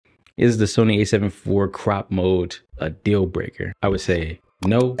Is the Sony A7IV crop mode a deal breaker? I would say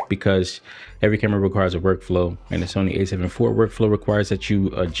no, because every camera requires a workflow, and the Sony A7IV workflow requires that you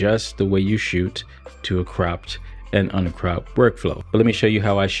adjust the way you shoot to a cropped and uncropped workflow. But let me show you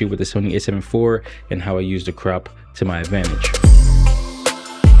how I shoot with the Sony A7IV and how I use the crop to my advantage.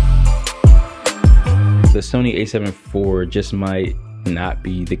 The Sony A7IV just might not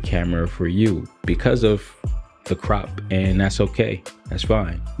be the camera for you because of the crop, and that's okay, that's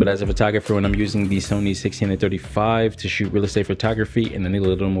fine. But as a photographer, when I'm using the Sony 16-35 to shoot real estate photography and I need a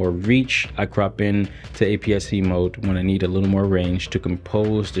little more reach, I crop in to APS-C mode when I need a little more range to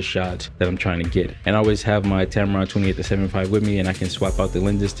compose the shot that I'm trying to get. And I always have my Tamron 28-75 with me, and I can swap out the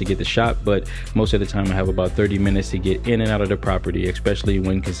lenses to get the shot, but most of the time I have about 30 minutes to get in and out of the property, especially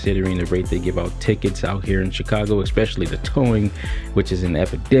when considering the rate they give out tickets out here in Chicago, especially the towing, which is an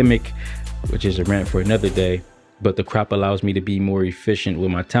epidemic, which is a rant for another day. But the crop allows me to be more efficient with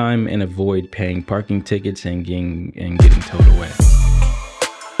my time and avoid paying parking tickets and getting towed away.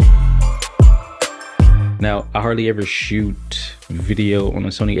 Now, I hardly ever shoot video on a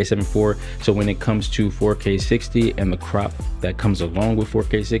Sony A7IV, so when it comes to 4K 60 and the crop that comes along with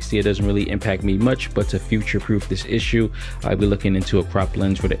 4K 60, it doesn't really impact me much. But to future-proof this issue, I'll be looking into a crop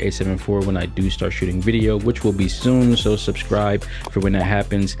lens for the A7IV when I do start shooting video, which will be soon, so subscribe for when that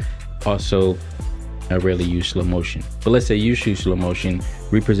happens. Also, I rarely use slow motion, but let's say you shoot slow motion,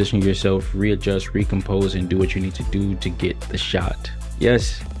 reposition yourself, readjust, recompose, and do what you need to do to get the shot.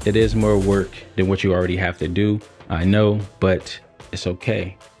 Yes, it is more work than what you already have to do, I know, but it's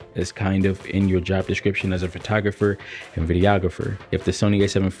okay. It's kind of in your job description as a photographer and videographer. If the Sony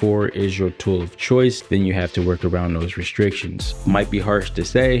A7IV is your tool of choice, then you have to work around those restrictions. Might be harsh to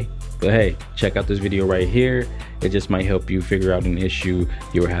say, but hey, check out this video right here. It just might help you figure out an issue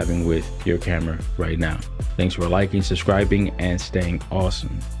you're having with your camera right now. Thanks for liking, subscribing, and staying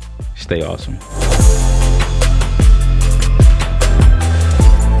awesome. Stay awesome.